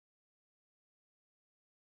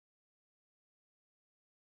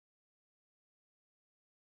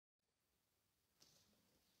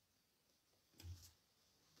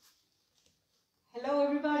Hello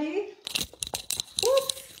everybody.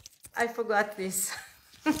 Whoop, I forgot this.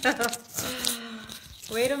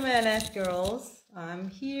 Wait a minute, girls. I'm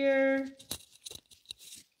here.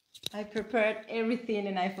 I prepared everything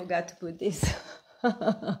and I forgot to put this.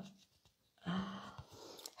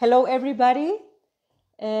 Hello everybody.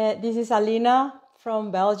 This is Alina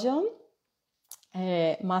from Belgium,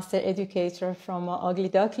 Master Educator from Ugly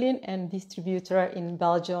Duckling and Distributor in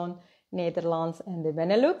Belgium, Netherlands and the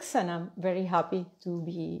Benelux, and I'm very happy to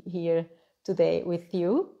be here today with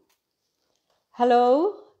you.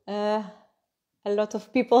 Hello, a lot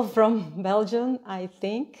of people from Belgium, I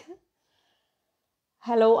think.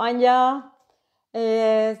 Hello, Anja.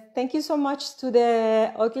 Thank you so much to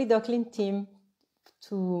the Ugly Duckling team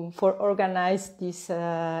for organize this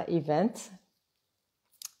event.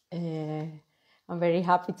 I'm very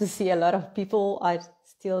happy to see a lot of people I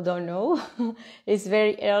still don't know. It's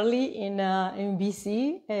very early in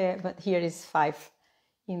BC, but here is 5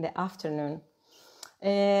 in the afternoon.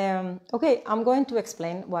 Okay, I'm going to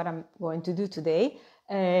explain what I'm going to do today.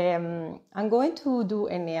 I'm going to do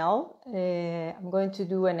a nail. I'm going to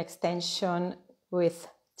do an extension with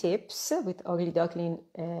tips, with Ugly Duckling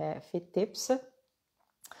fit tips.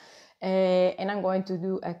 And I'm going to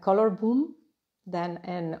do a color boom, then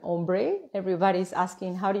an ombre. Everybody's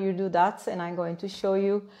asking, how do you do that? And I'm going to show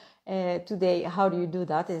you today how do you do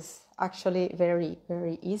that. It's actually very,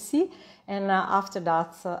 very easy. And after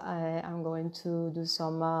that, I'm going to do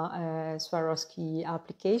some Swarovski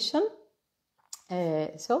application.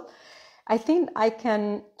 So I think I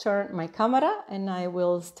can turn my camera and I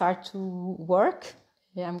will start to work.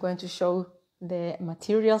 I'm going to show the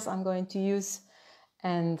materials I'm going to use.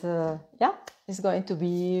 And yeah, it's going to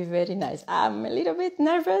be very nice. I'm a little bit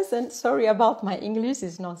nervous and sorry about my English.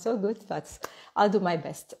 It's not so good, but I'll do my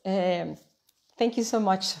best. Thank you so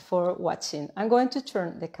much for watching. I'm going to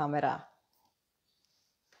turn the camera.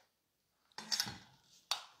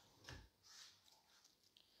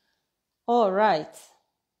 All right.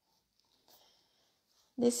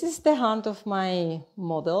 This is the hand of my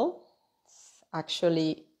model. It's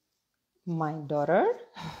actually my daughter.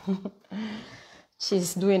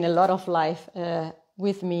 She's doing a lot of life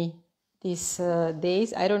with me these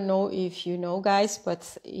days. I don't know if you know, guys,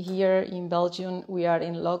 but here in Belgium, we are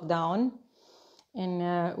in lockdown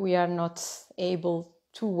and we are not able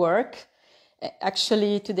to work.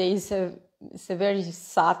 Actually, today is it's a very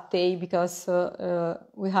sad day because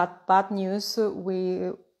we had bad news.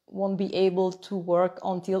 We won't be able to work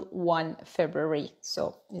until 1 February.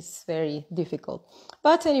 So it's very difficult.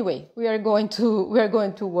 But anyway, we are going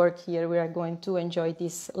to work here. We are going to enjoy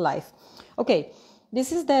this life. Okay,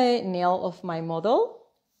 this is the nail of my model.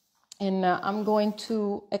 And I'm going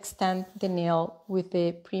to extend the nail with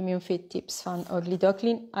the premium fit tips from Ugly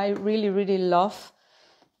Duckling. I really, really love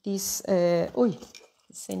this.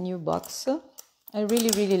 It's a new box. I really,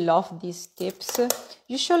 really love these tips.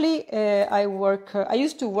 Usually I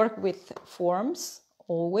used to work with forms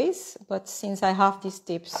always, but since I have these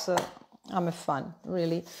tips, I'm a fan,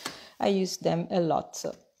 really. I use them a lot.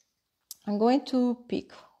 So I'm going to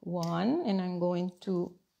pick one and I'm going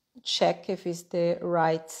to check if it's the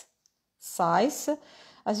right size.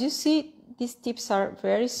 As you see, these tips are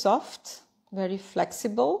very soft, very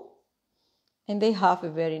flexible, and they have a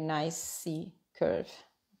very nice C curve.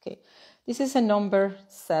 Okay. This is a number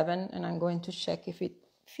 7 and I'm going to check if it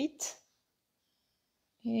fits.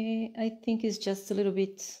 I think it's just a little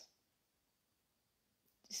bit,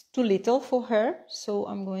 it's too little for her, so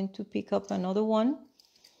I'm going to pick up another one.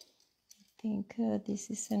 I think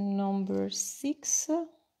this is a number 6.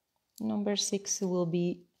 Number 6 will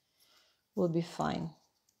be fine.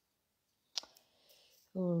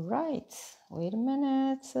 All right, wait a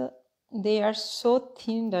minute. They are so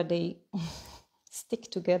thin that they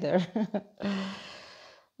stick together.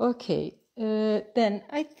 Okay, then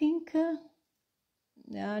I think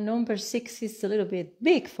number 6 is a little bit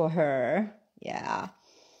big for her. Yeah,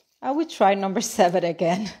 I will try number 7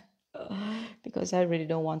 again because I really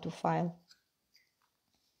don't want to file.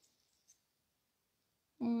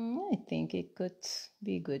 I think it could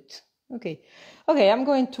be good. Okay, I'm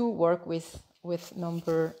going to work with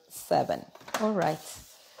number 7. All right.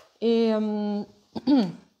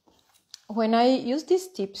 When I use these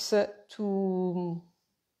tips to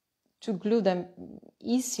glue them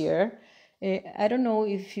easier, I don't know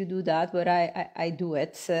if you do that, but I do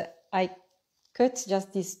it. I cut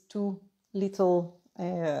just these 2 little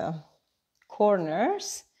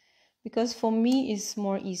corners because for me it's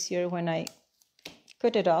more easier when I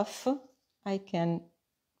cut it off. I can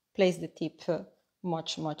place the tip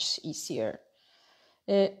much easier.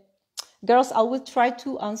 Girls, I will try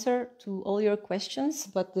to answer to all your questions,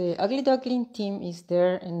 but the Ugly Duckling team is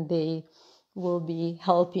there and they will be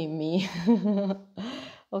helping me.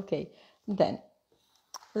 Okay, then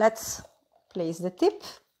let's place the tip.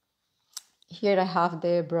 Here I have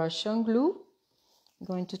the brush on glue. I'm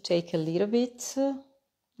going to take a little bit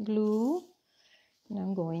glue and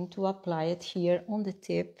I'm going to apply it here on the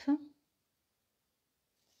tip.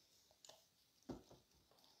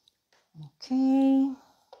 Okay,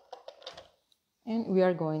 and we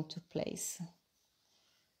are going to place.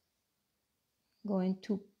 Going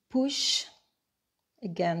to push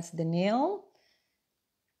against the nail,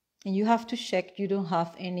 and you have to check you don't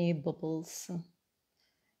have any bubbles.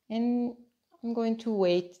 And I'm going to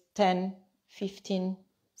wait 10-15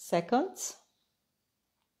 seconds.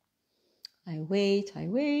 I wait. I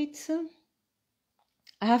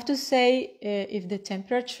have to say, if the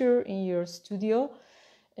temperature in your studio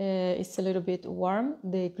is a little bit warm,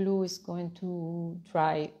 the glue is going to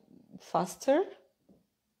dry faster.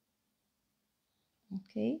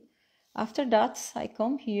 Okay, after that I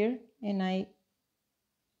come here and I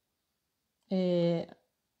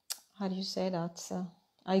how do you say that?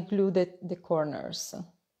 I glue the corners.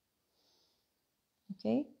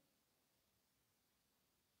 Okay.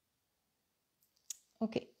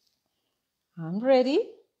 Okay, I'm ready.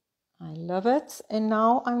 I love it. And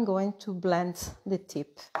now I'm going to blend the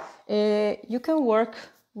tip. You can work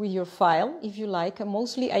with your file if you like.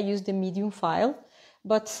 Mostly I use the medium file,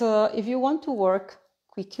 but if you want to work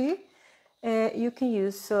quickly, you can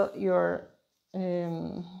use your,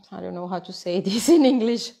 I don't know how to say this in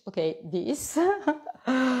English. Okay, this,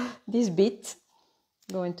 this bit.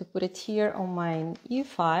 I'm going to put it here on my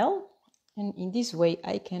e-file. And in this way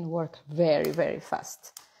I can work very, very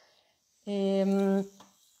fast. 10,000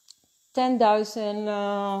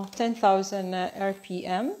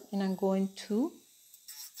 RPM, and I'm going to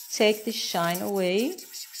take the shine away.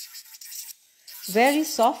 Very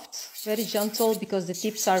soft, very gentle, because the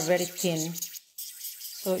tips are very thin,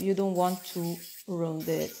 so you don't want to ruin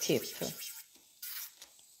the tip.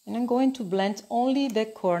 And I'm going to blend only the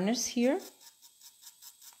corners here.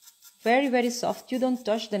 Very, very soft. You don't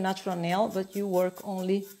touch the natural nail, but you work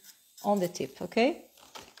only on the tip, okay?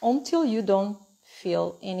 Until you don't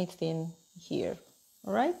feel anything here,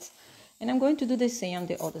 all right? And I'm going to do the same on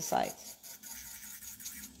the other side.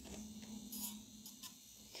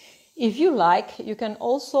 If you like, you can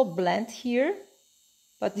also blend here,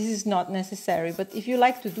 but this is not necessary. But if you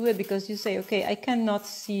like to do it because you say, okay, I cannot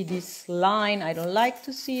see this line, I don't like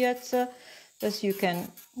to see it, just you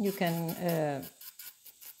can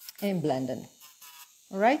blend it,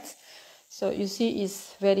 all right? So you see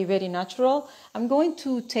it's very, very natural. I'm going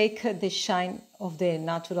to take the shine of the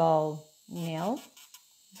natural nail.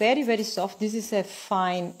 Very, very soft. This is a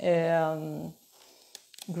fine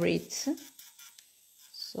grit.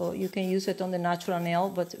 So you can use it on the natural nail,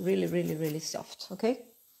 but really, really, really soft, okay?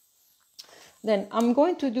 Then I'm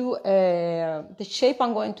going to do, the shape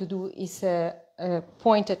I'm going to do is a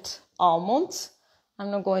pointed almond. I'm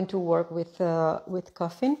not going to work with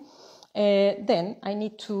coffin. Then I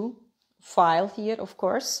need to file here, of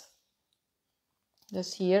course.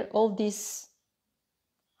 Just here, all this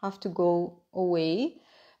have to go away.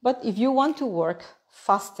 But if you want to work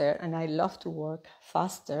faster, and I love to work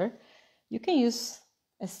faster, you can use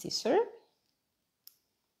a scissor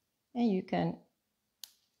and you can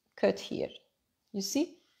cut here. You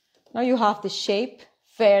see? Now you have the shape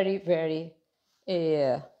very, very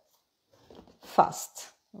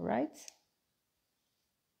fast, all right?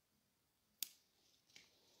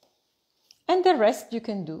 And the rest you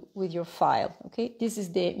can do with your file, okay? This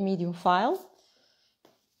is the medium file.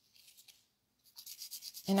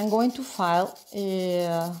 And I'm going to file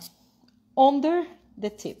under the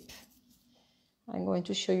tip. I'm going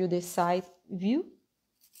to show you the side view.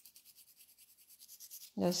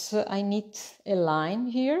 Yes, I need a line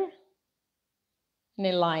here and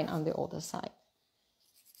a line on the other side.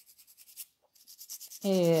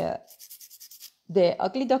 The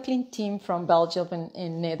Ugly Duckling team from Belgium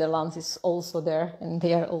and Netherlands is also there, and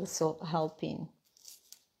they are also helping.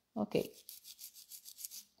 Okay.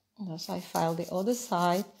 Thus I file the other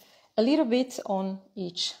side, a little bit on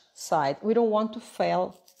each side. We don't want to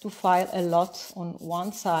file a lot on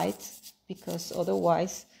one side, because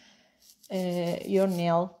otherwise your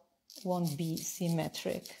nail won't be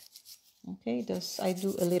symmetric. Okay, thus I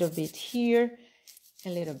do a little bit here, a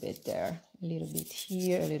little bit there, a little bit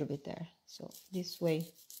here, a little bit there. So this way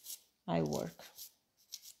I work.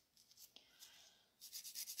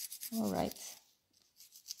 All right.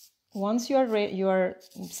 Once you are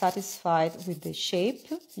satisfied with the shape,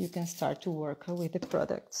 you can start to work with the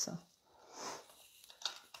products.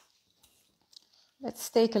 Let's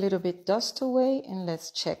take a little bit dust away and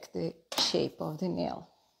let's check the shape of the nail.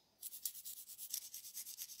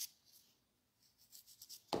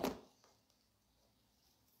 I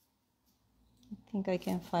think I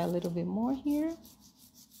can find a little bit more here.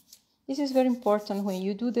 This is very important when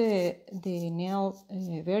you do the nail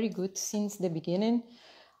very good since the beginning.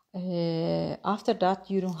 After that,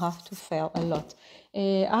 you don't have to fail a lot.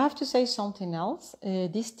 I have to say something else.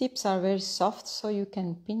 These tips are very soft, so you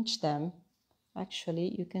can pinch them.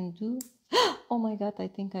 Actually, you can do... Oh my God, I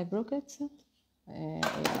think I broke it.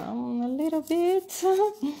 A little bit.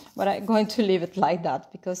 But I'm going to leave it like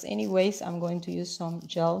that because anyways, I'm going to use some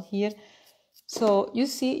gel here. So you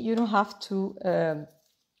see, you don't have to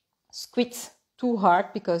squeeze too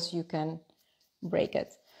hard because you can break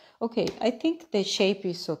it. Okay, I think the shape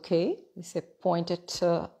is okay. It's a pointed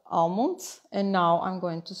almond. And now I'm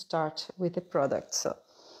going to start with the product. So,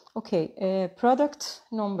 okay, product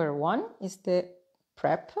number 1 is the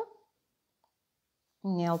prep.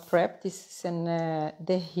 Nail prep. This is an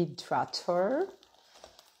dehydrator.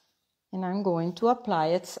 And I'm going to apply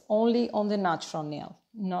it only on the natural nail,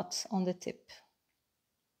 not on the tip.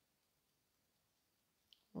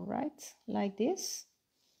 Right, like this.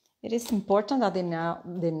 It is important that the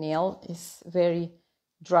nail is very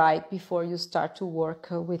dry before you start to work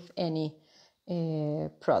with any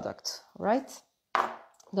product, right?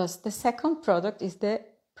 Thus, the second product is the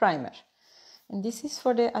primer. And this is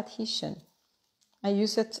for the adhesion. I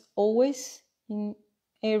use it always in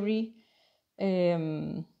every, how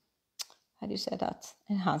do you say that?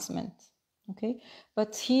 Enhancement. Okay,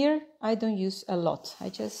 but here I don't use a lot. I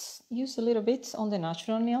just use a little bit on the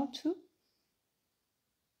natural nail too.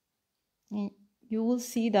 And you will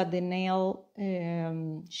see that the nail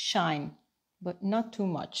shine, but not too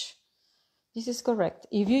much. This is correct.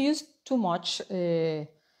 If you use too much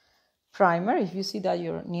primer, if you see that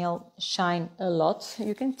your nail shine a lot,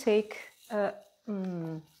 you can take a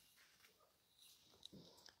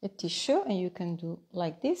tissue and you can do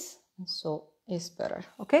like this, and so it's better.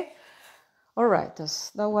 Okay. All right,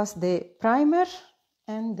 that was the primer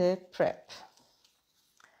and the prep.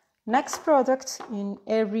 Next product in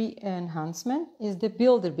every enhancement is the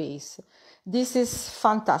builder base. This is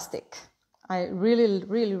fantastic. I really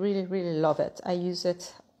love it. I use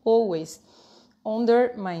it always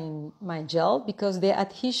under my gel because the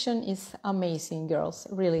adhesion is amazing, girls,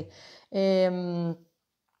 really. You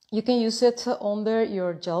can use it under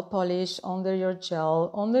your gel polish, under your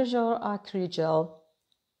gel, under your acrylic gel.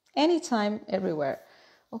 Anytime, everywhere.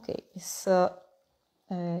 Okay, it's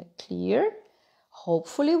clear.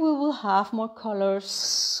 Hopefully we will have more colors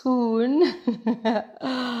soon.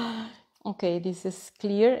 Okay, this is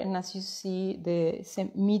clear, and as you see, the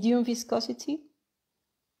medium viscosity.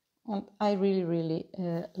 And I really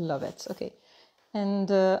love it. Okay,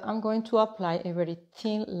 and I'm going to apply a very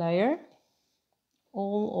thin layer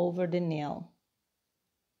all over the nail.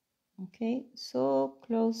 Okay, so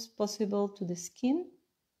close possible to the skin.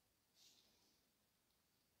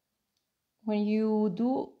 When you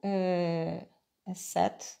do a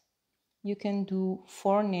set, you can do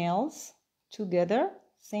 4 nails together,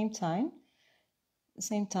 same time,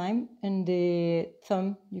 and the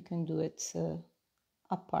thumb, you can do it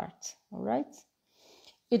apart, all right?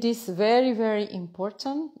 It is very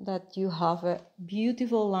important that you have a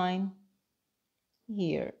beautiful line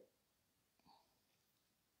here.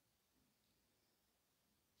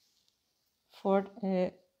 For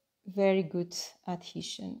a very good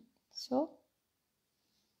adhesion. So,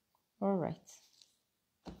 all right.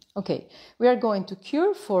 Okay, we are going to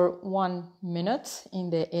cure for 1 minute in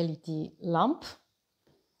the LED lamp.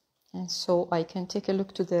 And so I can take a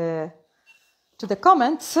look to the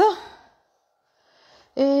comments.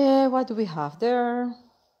 What do we have there?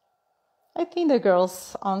 I think the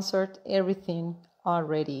girls answered everything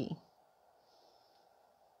already.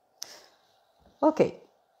 Okay,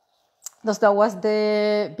 thus that was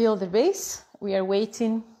the builder base. We are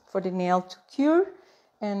waiting for the nail to cure,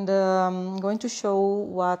 and I'm going to show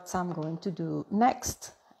what I'm going to do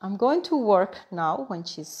next. I'm going to work now, when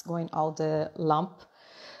she's going out the lamp,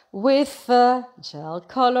 with gel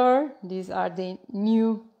color. These are the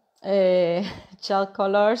new gel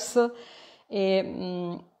colors.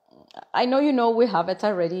 I know you know we have it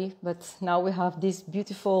already, but now we have this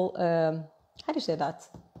beautiful, how do you say that?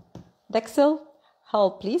 Dexel,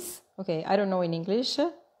 help please. Okay, I don't know in English,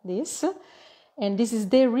 this. And this is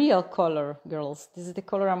the real color, girls. This is the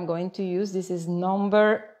color I'm going to use. This is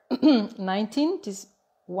number 19. This is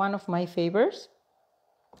one of my favorites.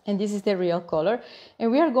 And this is the real color. And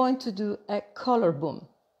we are going to do a color boom.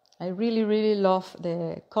 I really love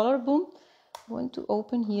the color boom. I'm going to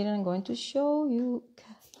open here and I'm going to show you.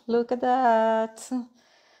 Look at that.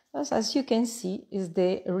 As you can see, is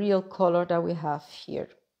the real color that we have here.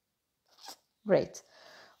 Great.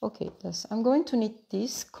 Okay, I'm going to need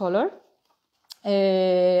this color.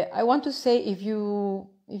 I want to say, if you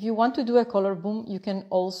want to do a color boom, you can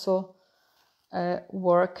also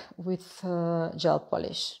work with gel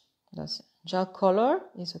polish. Gel color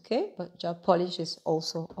is okay, but gel polish is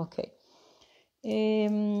also okay.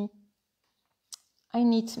 I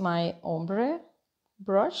need my ombre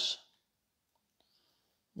brush.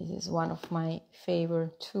 This is one of my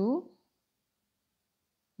favorite too.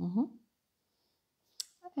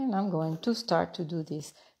 And I'm going to start to do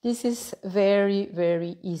this. This is very,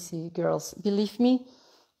 very easy, girls. Believe me,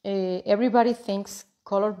 everybody thinks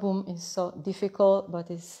color boom is so difficult, but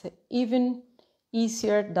it's even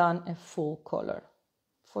easier than a full color,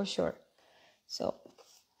 for sure. So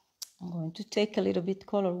I'm going to take a little bit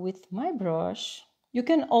color with my brush. You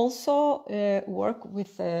can also work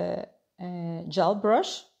with a gel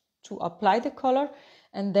brush to apply the color,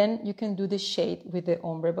 and then you can do the shade with the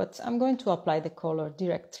ombre, but I'm going to apply the color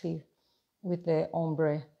directly with the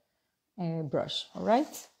ombre brush, all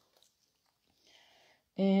right?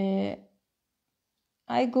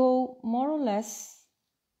 I go more or less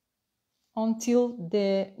until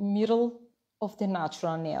the middle of the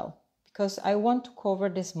natural nail, because I want to cover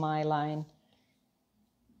the smile line.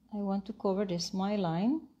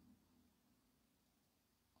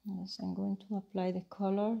 Yes, I'm going to apply the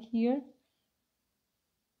color here.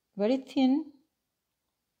 Very thin,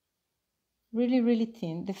 really, really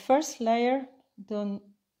thin. The first layer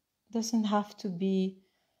doesn't have to be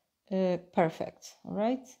perfect, all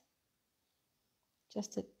right?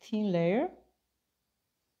 Just a thin layer,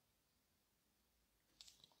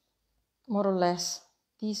 more or less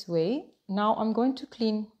this way. Now I'm going to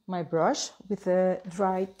clean my brush with a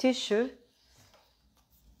dry tissue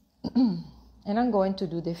and I'm going to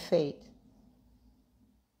do the fade.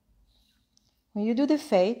 When you do the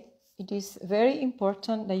fade, it is very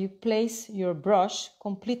important that you place your brush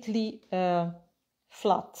completely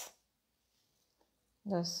flat.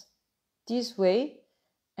 Thus, this way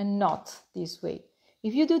and not this way.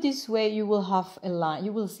 If you do this way, you will have a line.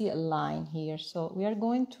 You will see a line here. So we are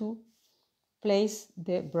going to place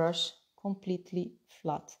the brush completely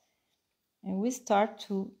flat. And we start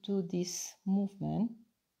to do this movement.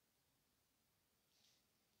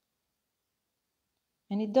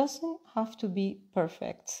 And it doesn't have to be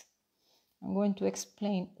perfect. I'm going to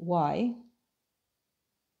explain why.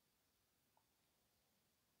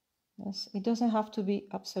 Yes, it doesn't have to be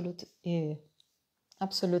absolutely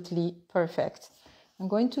perfect. I'm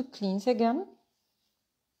going to cleanse again.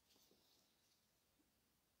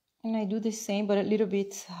 And I do the same, but a little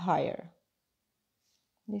bit higher.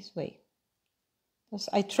 This way. Because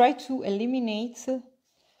I try to eliminate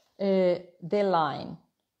the line,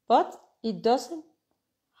 but it doesn't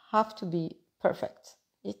have to be perfect.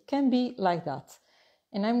 It can be like that.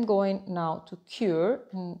 And I'm going now to cure,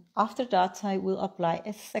 and after that I will apply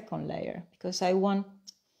a second layer, because I want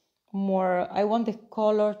the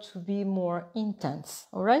color to be more intense.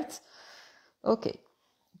 All right? Okay,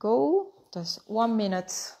 go. Just 1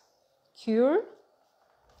 minute cure.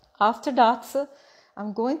 After that,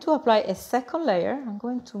 I'm going to apply a second layer. I'm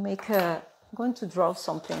going to draw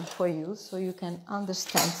something for you so you can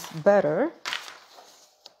understand better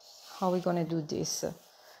how we're going to do this.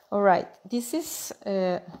 All right, this is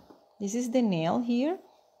the nail here.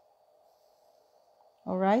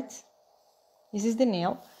 All right, this is the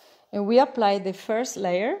nail, and we apply the first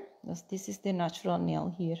layer. This is the natural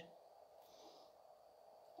nail here.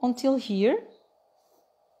 Until here.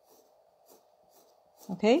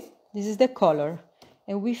 Okay, this is the color,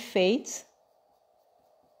 and we fade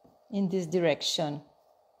in this direction.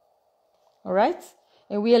 All right,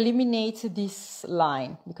 and we eliminate this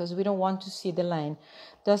line because we don't want to see the line.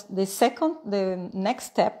 The next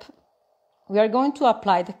step, we are going to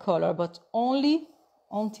apply the color, but only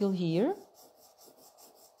until here.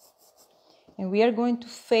 And we are going to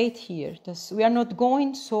fade here. We are not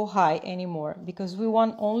going so high anymore because we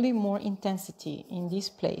want only more intensity in this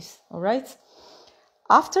place. All right.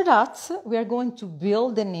 After that, we are going to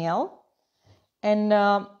build the nail, and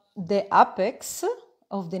the apex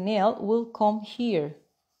of the nail will come here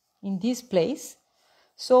in this place.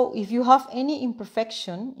 So if you have any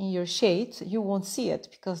imperfection in your shade, you won't see it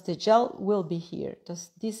because the gel will be here.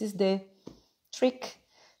 This is the trick.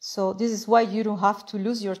 So this is why you don't have to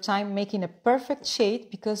lose your time making a perfect shade,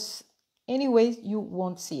 because anyway you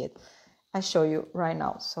won't see it. I show you right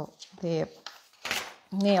now. So the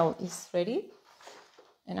nail is ready,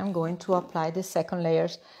 and I'm going to apply the second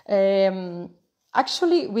layers.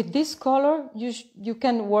 Actually, with this color, you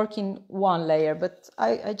can work in one layer, but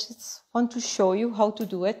I just want to show you how to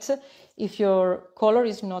do it. If your color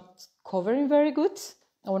is not covering very good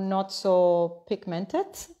or not so pigmented,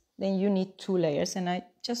 then you need 2 layers, and I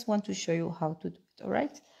just want to show you how to do it, all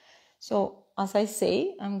right? So as I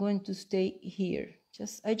say, I'm going to stay here.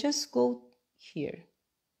 I just go here,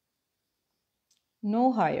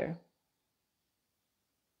 no higher.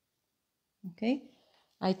 Okay,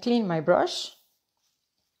 I clean my brush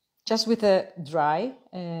just with a dry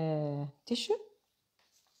tissue,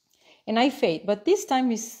 and I fade. But this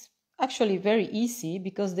time is actually very easy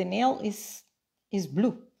because the nail is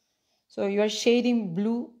blue, so you are shading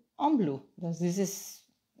blue on blue. This is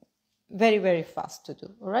very, very fast to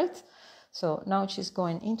do. All right, so now she's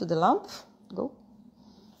going into the lamp.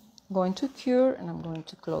 Going to cure, and I'm going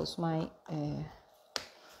to close my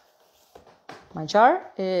my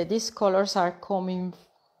jar. These colors are coming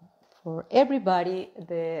for everybody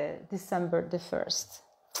the December the 1st,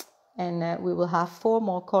 and we will have 4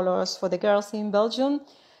 more colors for the girls in Belgium.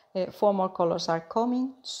 4 more colors are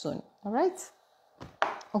coming soon. All right,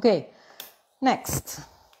 okay, next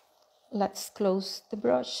let's close the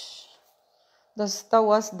brush. That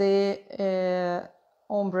was the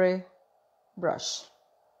ombre brush.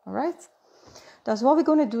 All right, that's what we're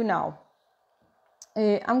going to do now.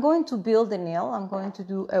 I'm going to build the nail. I'm going to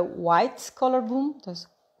do a white color boom. That's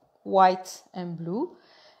white and blue,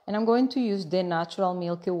 and I'm going to use the natural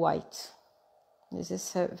milky white. This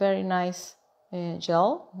is a very nice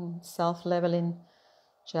gel, self-leveling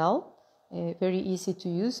gel, very easy to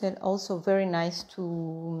use, and also very nice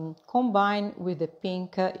to combine with the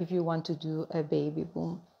pink if you want to do a baby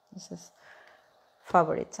boom. This is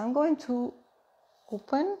favorite. I'm going to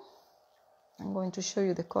open. I'm going to show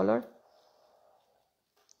you the color.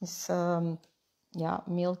 It's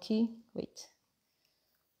milky. Wait.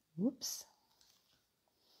 Whoops.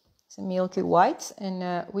 It's a milky white,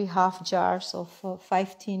 and we have jars of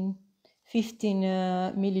 15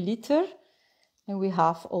 milliliter, and we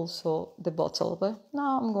have also the bottle. But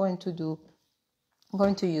now I'm going to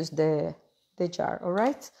use the jar. All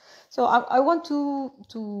right. So I want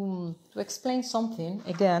to explain something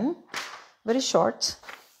again, very short.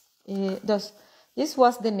 This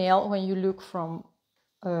was the nail when you look from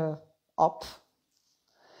up,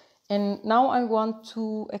 and now I want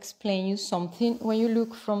to explain you something when you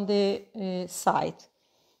look from the side.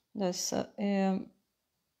 This is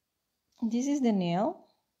the nail.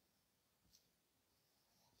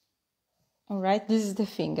 All right, this is the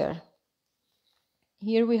finger.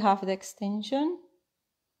 Here we have the extension.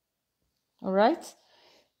 All right,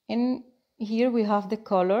 and here we have the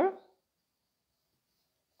color,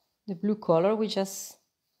 the blue color we just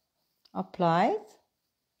applied.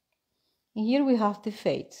 And here we have the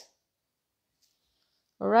fade.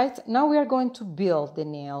 All right, now we are going to build the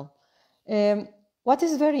nail. What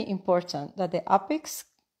is very important, that the apex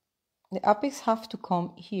have to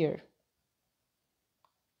come here,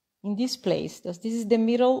 in this place. This is the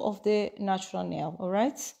middle of the natural nail. All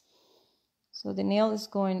right, so the nail is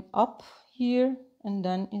going up here, and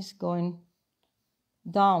then is going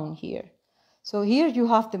down here. So here you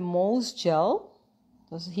have the most gel.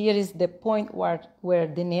 So here is the point where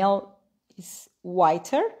the nail is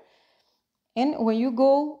whiter, and when you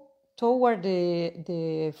go toward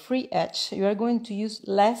the free edge, you are going to use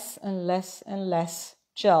less and less and less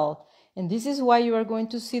gel, and this is why you are going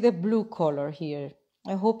to see the blue color here.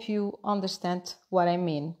 I hope you understand what I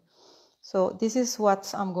mean. So this is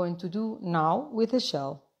what I'm going to do now with the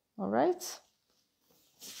gel. All right.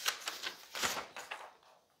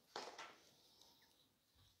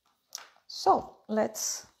 So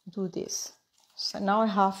let's do this. So now I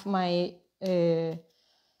have my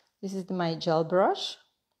this is my gel brush,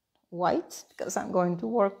 white, because I'm going to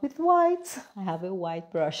work with white. I have a white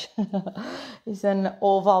brush. It's an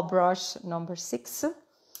oval brush number 6.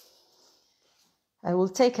 I will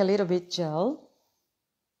take a little bit gel,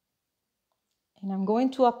 and I'm going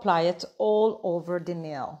to apply it all over the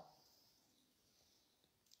nail.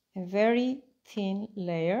 A very thin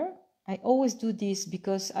layer. I always do this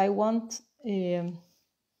because I want I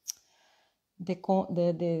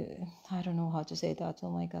don't know how to say that.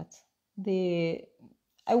 Oh my God.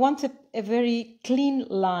 I want a very clean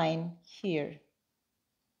line here.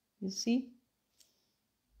 You see?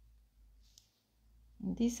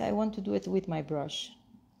 And this I want to do it with my brush.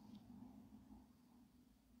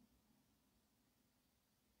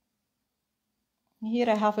 Here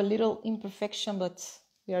I have a little imperfection, but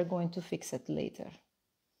we are going to fix it later.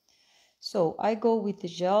 So I go with the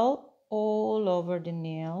gel all over the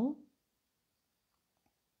nail,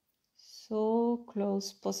 so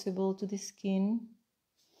close possible to the skin.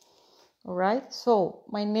 All right, so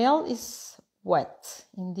my nail is wet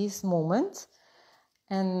in this moment,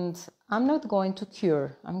 and I'm not going to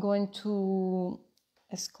cure. I'm going to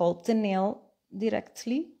sculpt the nail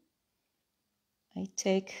directly. I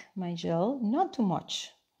take my gel, not too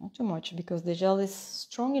much, because the gel is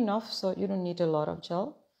strong enough, so you don't need a lot of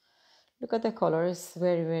gel. Look at the color, it's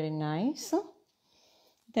very, very nice.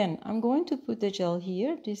 Then I'm going to put the gel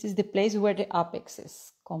here. This is the place where the apex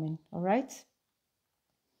is coming, all right?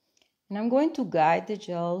 And I'm going to guide the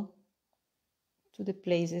gel to the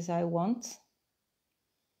places I want.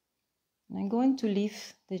 And I'm going to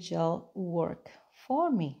leave the gel work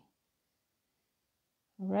for me.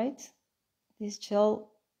 All right? This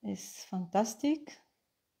gel is fantastic.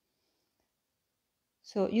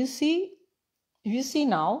 So you see, if you see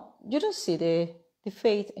now, you don't see the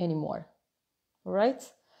fade anymore. All right?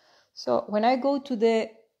 So when I go to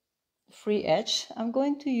the free edge, I'm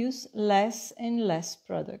going to use less and less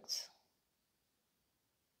products.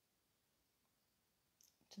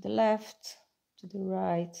 To the left, to the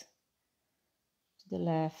right, to the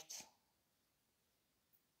left,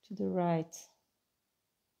 to the right,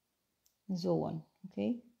 and so on,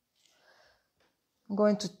 okay? I'm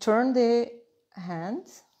going to turn the hand,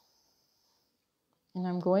 and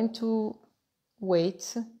I'm going to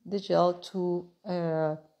wait the gel to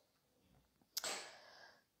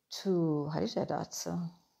how do you say that?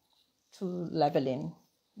 To level in.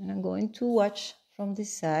 And I'm going to watch from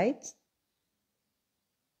this side.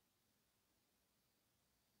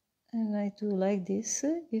 And I do like this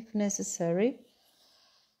if necessary.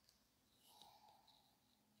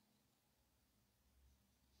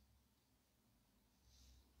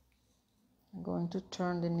 I'm going to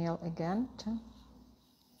turn the nail again.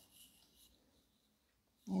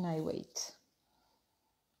 And I wait.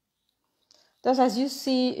 Thus, as you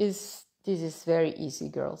see, this is very easy,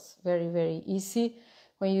 girls. Very, very easy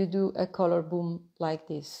when you do a color boom like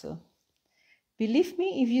this. Believe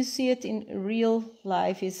me, if you see it in real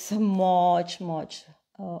life, it's much, much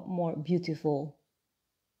more beautiful.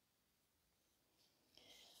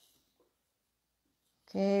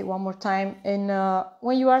 Okay, one more time. And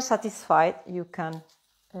when you are satisfied, you can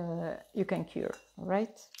cure, all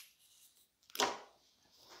right?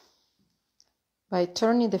 By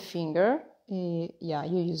turning the finger, yeah,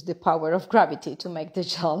 you use the power of gravity to make the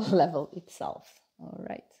gel level itself. All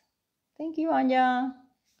right. Thank you, Anya.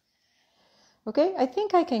 Okay, I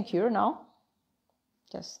think I can cure now.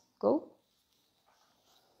 Just go.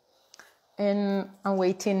 And I'm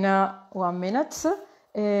waiting 1 minute.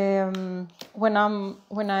 When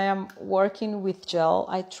I am working with gel,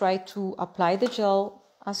 I try to apply the gel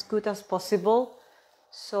as good as possible,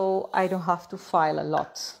 so I don't have to file a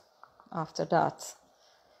lot after that.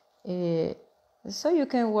 So you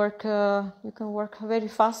can work very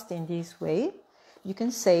fast in this way. You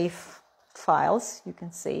can save files, you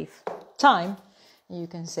can save time, you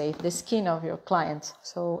can save the skin of your client.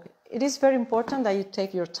 So it is very important that you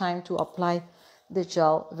take your time to apply the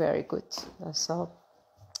gel very good. So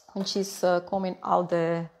when she's coming out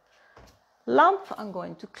the lamp, I'm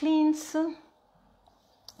going to cleanse.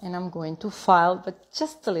 And I'm going to file, but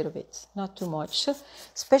just a little bit, not too much.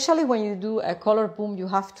 Especially when you do a color boom, you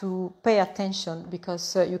have to pay attention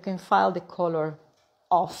because you can file the color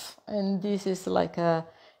off. And this is like a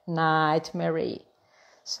nightmare.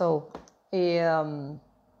 So you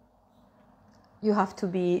have to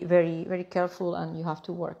be very, very careful, and you have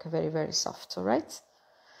to work very, very soft, all right?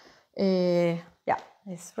 Yeah,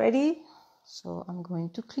 it's ready. So I'm going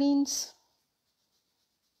to cleanse.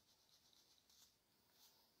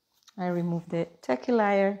 I remove the tacky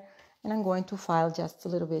layer, and I'm going to file just a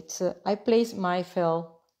little bit. I place my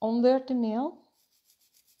file under the nail.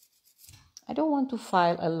 I don't want to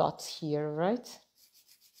file a lot here, right?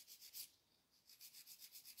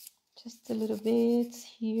 Just a little bit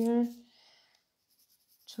here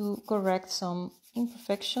to correct some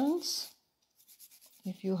imperfections,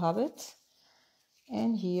 if you have it.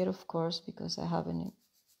 And here, of course, because I have a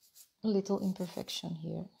little imperfection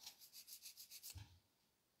here.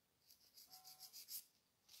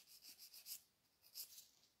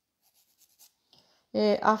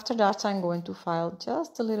 After that, I'm going to file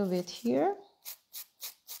just a little bit here.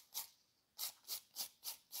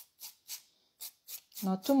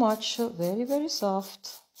 Not too much, very, very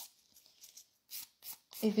soft.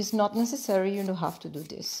 If it's not necessary, you don't have to do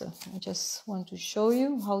this. I just want to show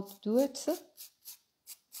you how to do it.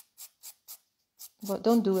 But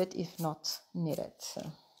don't do it if not needed.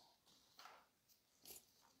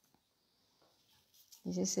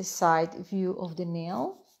 This is a side view of the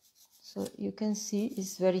nail. So you can see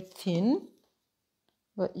it's very thin,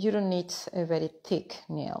 but you don't need a very thick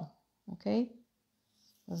nail, okay?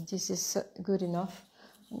 This is good enough.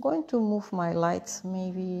 I'm going to move my lights.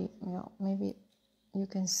 Maybe, yeah, maybe you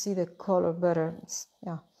can see the color better.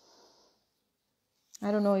 Yeah.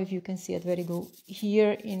 I don't know if you can see it very good.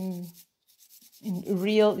 Here in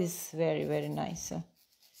real is very, very nice.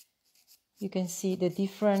 You can see the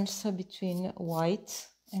difference between white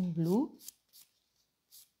and blue.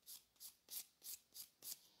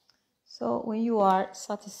 So when you are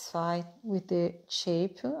satisfied with the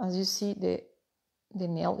shape, as you see, the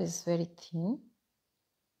nail is very thin.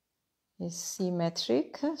 It's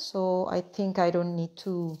symmetric, so I think I don't need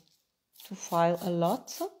to file a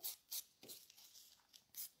lot.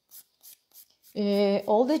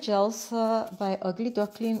 All the gels by Ugly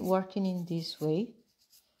Duckling working in this way.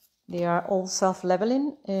 They are all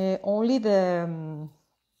self-leveling. Only the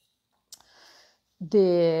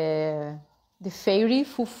fairy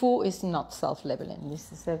fufu is not self-leveling.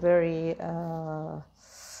 This is a very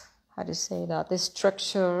how to say that? The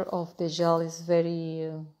structure of the gel is very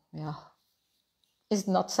yeah. It's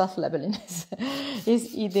not self-leveling.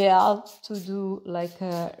 It's ideal to do like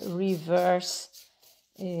a reverse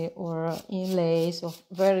or inlays of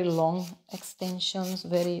very long extensions,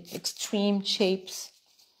 very extreme shapes.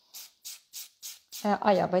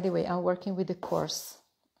 Yeah, by the way, I'm working with the coarse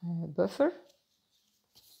buffer.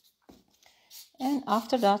 And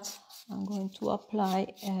after that, I'm going to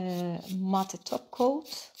apply a matte top coat.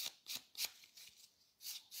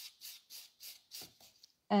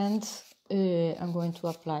 And I'm going to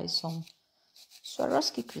apply some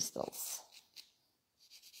Swarovski crystals.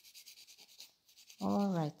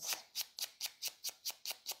 All right.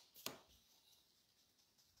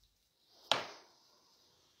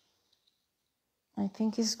 I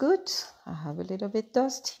think it's good. I have a little bit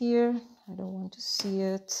dust here. I don't want to see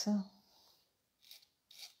it.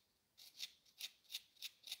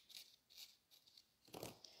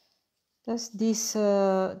 These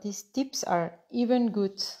tips are even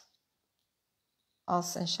good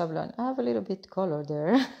as in Shablon. I have a little bit color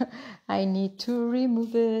there. I need to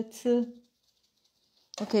remove it.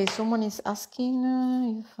 Okay, someone is asking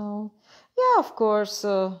if yeah, of course,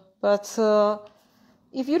 but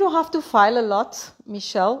if you don't have to file a lot,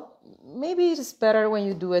 Michelle, maybe it's better when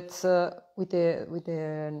you do it with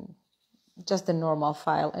the just the normal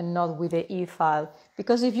file and not with the e-file,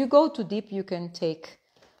 because if you go too deep, you can take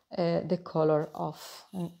the color off,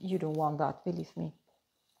 and you don't want that, believe me.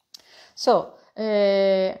 So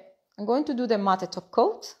I'm going to do the matte top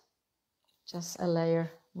coat, just a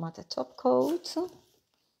layer matte top coat,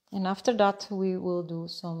 and after that we will do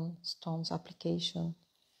some stones application.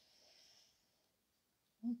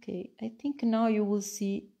 Okay, I think now you will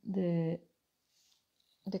see the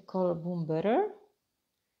color boom better.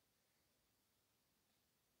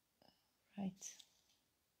 Right.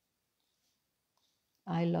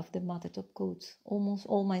 I love the matte top coat. Almost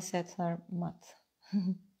all my sets are matte.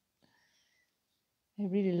 I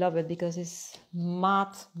really love it because it's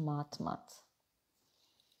matte, matte, matte.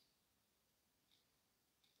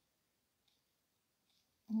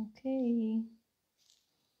 Okay.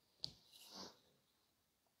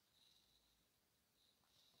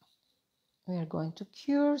 We are going to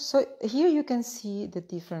cure. So here you can see the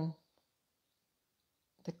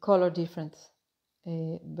color different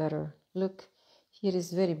better. Look, here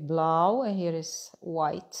is very blue and here is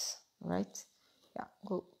white, right? Yeah,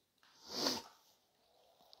 go.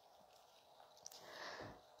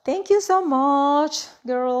 Thank you so much,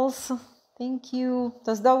 girls. Thank you.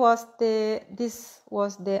 This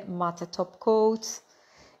was the matte top coat.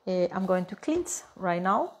 I'm going to cleanse right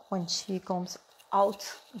now when she comes out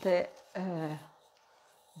the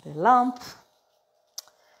lamp,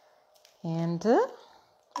 and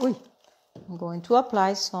I'm going to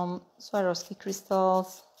apply some Swarovski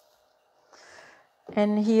crystals.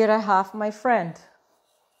 And here I have my friend.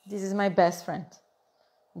 This is my best friend,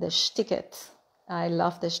 the Sticket. I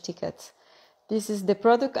love the Sticket. This is the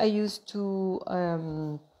product I use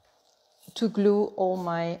to glue all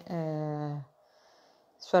my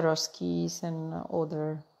Swarovskis and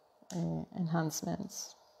other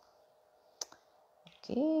enhancements.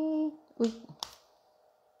 Okay.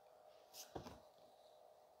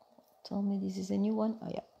 Tell me this is a new one. Oh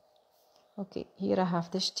yeah. Okay, here I have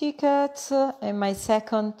the Sticket, and my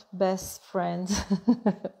second best friend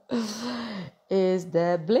is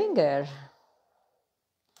the Blinger.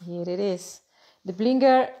 Here it is. The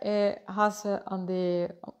Blinger has on the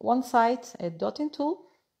one side a dotting tool,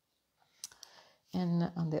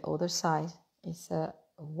 and on the other side is a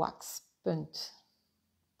wax punch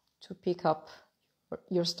to pick up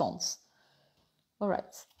your stones. All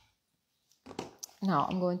right. Now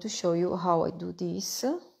I'm going to show you how I do this.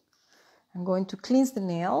 I'm going to cleanse the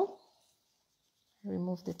nail,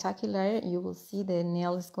 remove the tacky layer, you will see the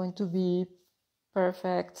nail is going to be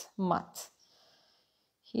perfect matte.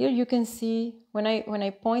 Here you can see when I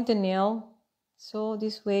point the nail, so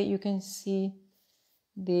this way you can see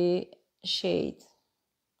the shade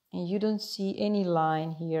and you don't see any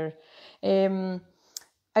line here.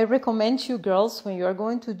 I recommend you girls, when you are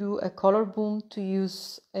going to do a color boom, to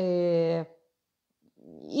use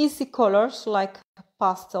easy colors like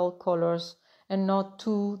pastel colors and not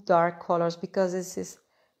too dark colors, because this is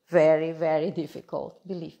very, very difficult,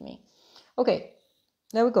 believe me. Okay,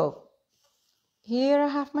 there we go. Here I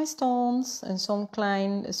have my stones and some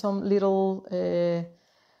little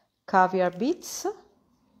caviar beads.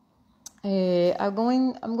 I'm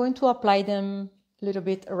going to apply them a little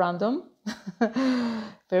bit random.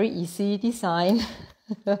 Very easy design.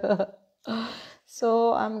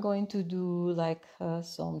 So I'm going to do like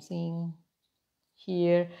something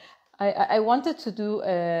here. I wanted to do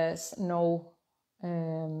a snow,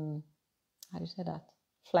 how do you say that?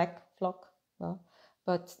 Flock. Well,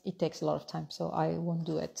 but it takes a lot of time, so I won't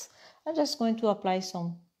do it. I'm just going to apply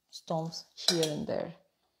some stones here and there.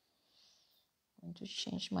 I'm going to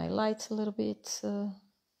change my light a little bit. I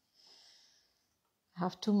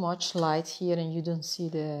have too much light here and you don't see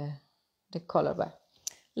the color, but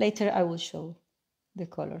later I will show the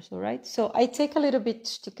colors, all right? So I take a little bit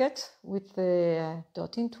Stick-It with the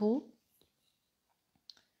dotting tool.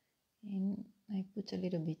 And I put a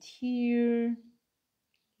little bit here, a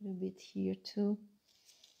little bit here too.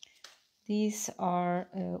 These are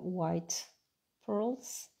white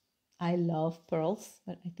pearls. I love pearls,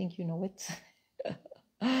 but I think you know it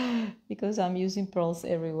because I'm using pearls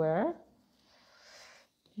everywhere.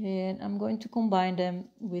 And I'm going to combine them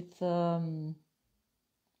with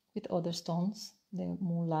other stones, the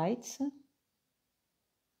moonlights.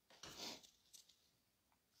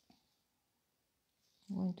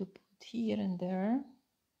 I'm going to put here and there,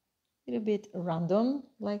 a little bit random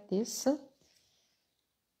like this.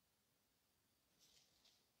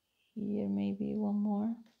 Here maybe one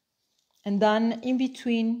more. And then in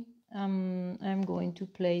between, I'm going to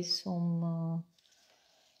place some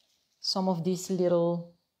of these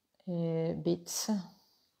little bits.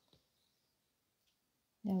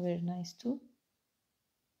 They're very nice too.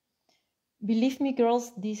 Believe me,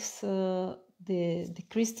 girls, these the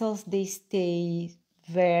crystals, they stay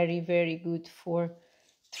very, very good for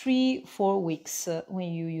 3-4 weeks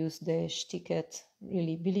when you use the Stick-It.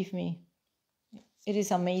 Really, believe me, it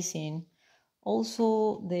is amazing.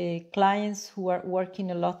 Also, the clients who are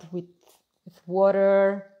working a lot with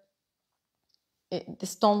water, the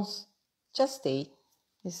stones just stay.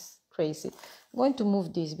 It's crazy. I'm going to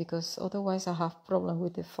move this because otherwise I have problem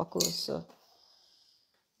with the focus.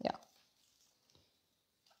 Yeah.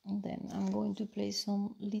 And then I'm going to place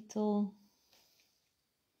some little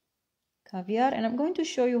caviar, and I'm going to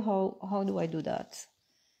show you how do I do that,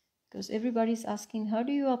 because everybody's asking how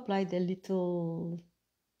do you apply the little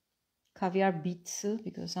caviar beads,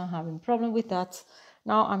 because I'm having problem with that.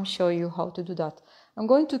 Now I'm showing you how to do that. I'm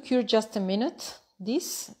going to cure just a minute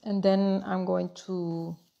this, and then I'm going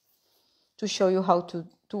to show you how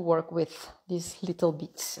to work with these little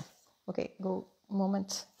beads. Okay, go a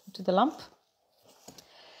moment to the lamp.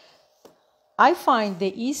 I find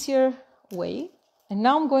the easier way, and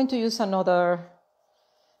now I'm going to use another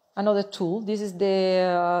tool. This is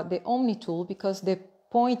the Omni tool, because the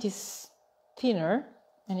point is thinner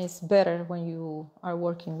and it's better when you are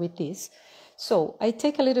working with this. So I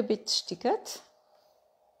take a little bit Stick-It.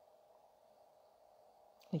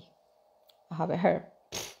 I have a hair.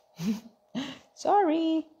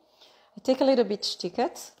 Sorry. I take a little bit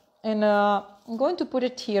Stick-It, and I'm going to put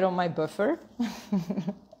it here on my buffer.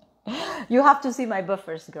 You have to see my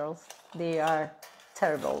buffers, girls. They are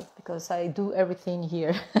terrible because I do everything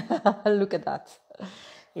here. Look at that.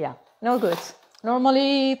 Yeah, no good.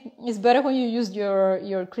 Normally, it's better when you use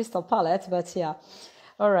your crystal palette, but yeah.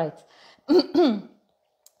 All right. I'm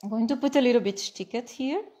going to put a little bit Stick-It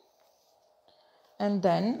here. And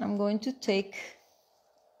then I'm going to take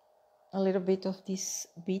a little bit of this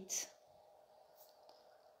bead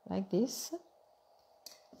like this.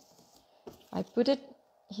 I put it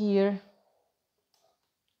here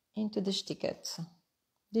into the Stick-It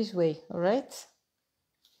this way, all right?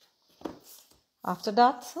 After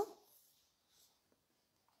that,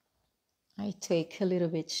 I take a little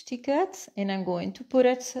bit Stick-It and I'm going to put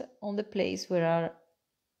it on the place where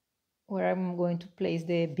I'm going to place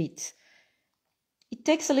the beads. It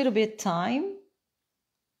takes a little bit time,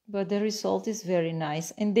 but the result is very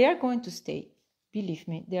nice, and they are going to stay. Believe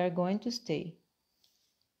me, they are going to stay.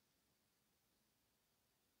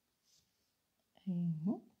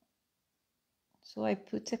 So I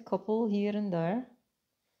put a couple here and there,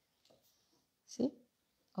 see,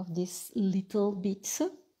 of these little bits.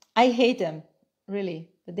 I hate them, really,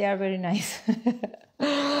 but they are very nice.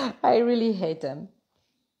 I really hate them.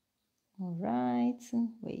 All right,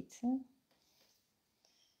 wait.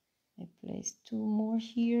 I place 2 more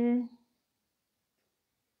here.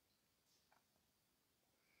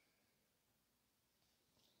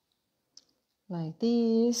 Like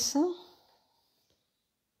this.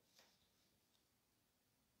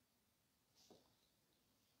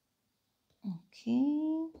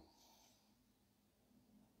 Okay.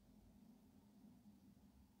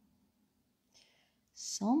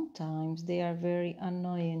 Sometimes they are very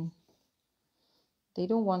annoying. They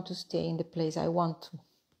don't want to stay in the place I want to.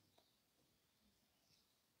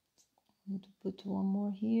 I need to put 1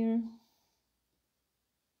 more here.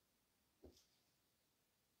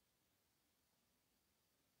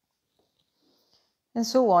 And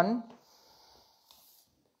so on.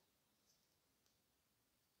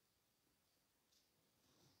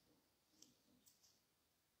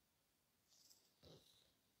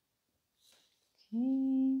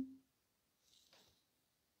 Okay.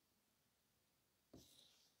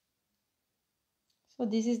 So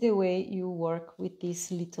this is the way you work with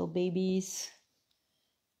these little babies.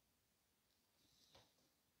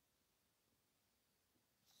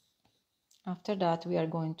 After that, we are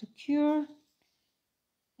going to cure,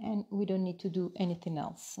 and we don't need to do anything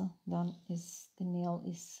else. Then the nail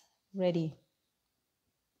is ready.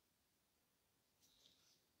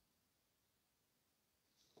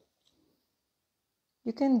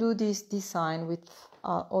 You can do this design with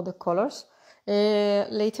other colors.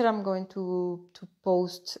 Later I'm going to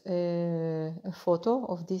post a photo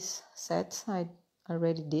of this set. I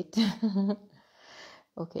already did.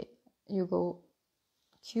 Okay, you go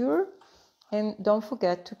cure, and don't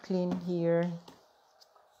forget to clean here.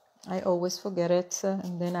 I always forget it,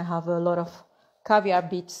 and then I have a lot of caviar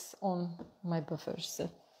bits on my buffers.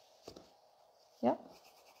 Yeah.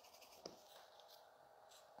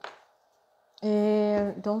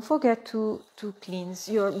 Don't forget to cleanse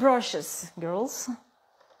your brushes, girls.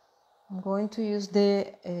 I'm going to use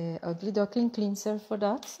the Ugly Duckling cleanser for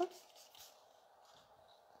that.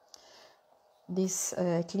 This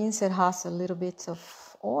cleanser has a little bit of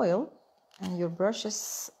oil, and your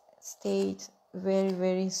brushes stay very,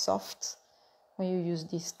 very soft when you use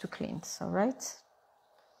this to cleanse, all right?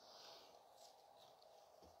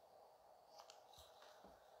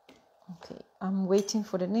 Okay, I'm waiting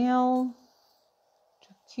for the nail to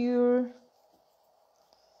cure.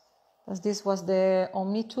 As this was the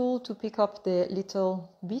Omni tool to pick up the little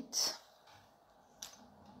bit.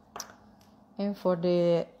 And for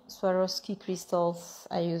the Swarovski crystals,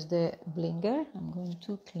 I use the blinger. I'm going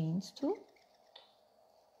to cleanse too.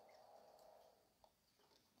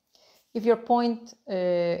 If your point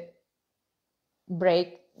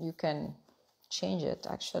break, you can change it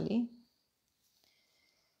actually.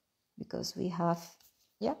 Because we have,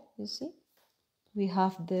 yeah, you see? We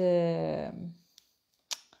have the,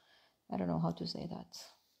 I don't know how to say that.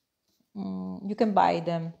 You can buy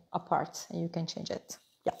them apart and you can change it.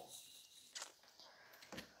 Yeah.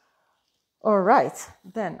 All right,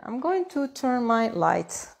 then I'm going to turn my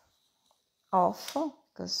light off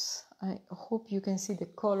because I hope you can see the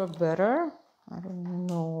color better. I don't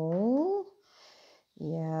know.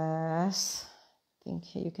 Yes, I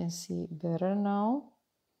think you can see better now.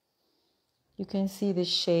 You can see the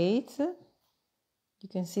shades. You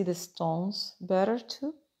can see the stones better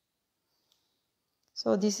too.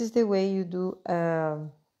 So this is the way you do a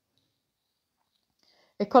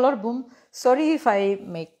color boom. Sorry if I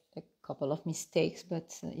make a couple of mistakes,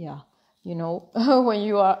 but yeah, you know, when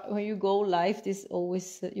you go live, this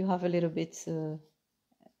always you have a little bit.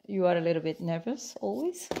 You are a little bit nervous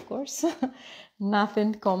always, of course.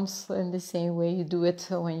 Nothing comes in the same way you do it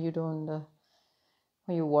when you don't.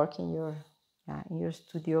 When you work in your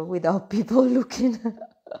studio without people looking.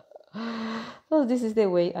 So this is the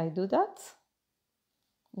way I do that.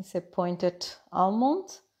 It's a pointed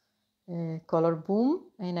almond. Color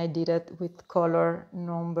boom, and I did it with color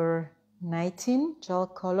number 19 gel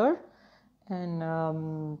color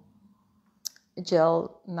and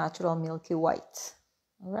gel natural milky white.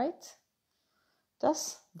 All right,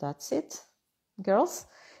 that's it, girls.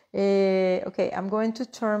 Okay, I'm going to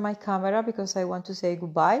turn my camera because I want to say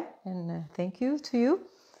goodbye and thank you to you.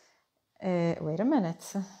 Wait a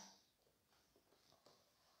minute.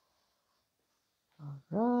 All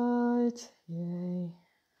right, yay.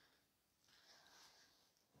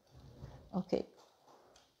 Okay.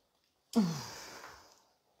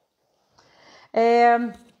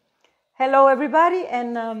 Hello everybody,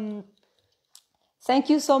 and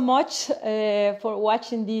Thank you so much for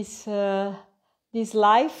watching this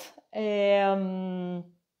live.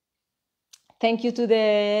 Thank you to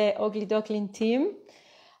the Ugly Duckling team.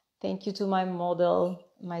 Thank you to my model,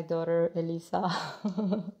 my daughter Elisa.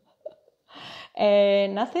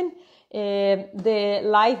 Nothing. The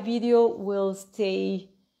live video will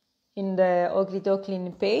stay in the Ugly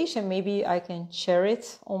Duckling page, and maybe I can share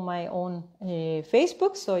it on my own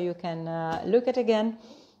Facebook, so you can look at it again.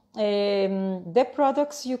 The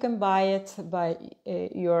products, you can buy it by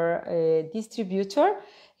your distributor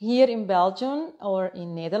here in Belgium or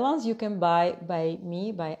in Netherlands. You can buy by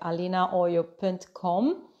me, by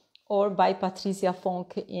alinaoyo.com, or by Patricia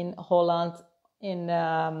Fonk in Holland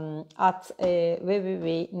at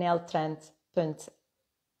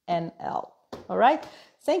www.nailtrend.nl. All right.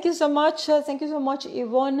 Thank you so much. Thank you so much,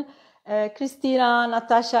 Yvonne, Christina,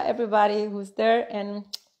 Natasha, everybody who's there, and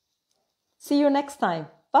see you next time.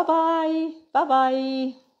 Bye-bye.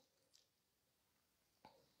 Bye-bye.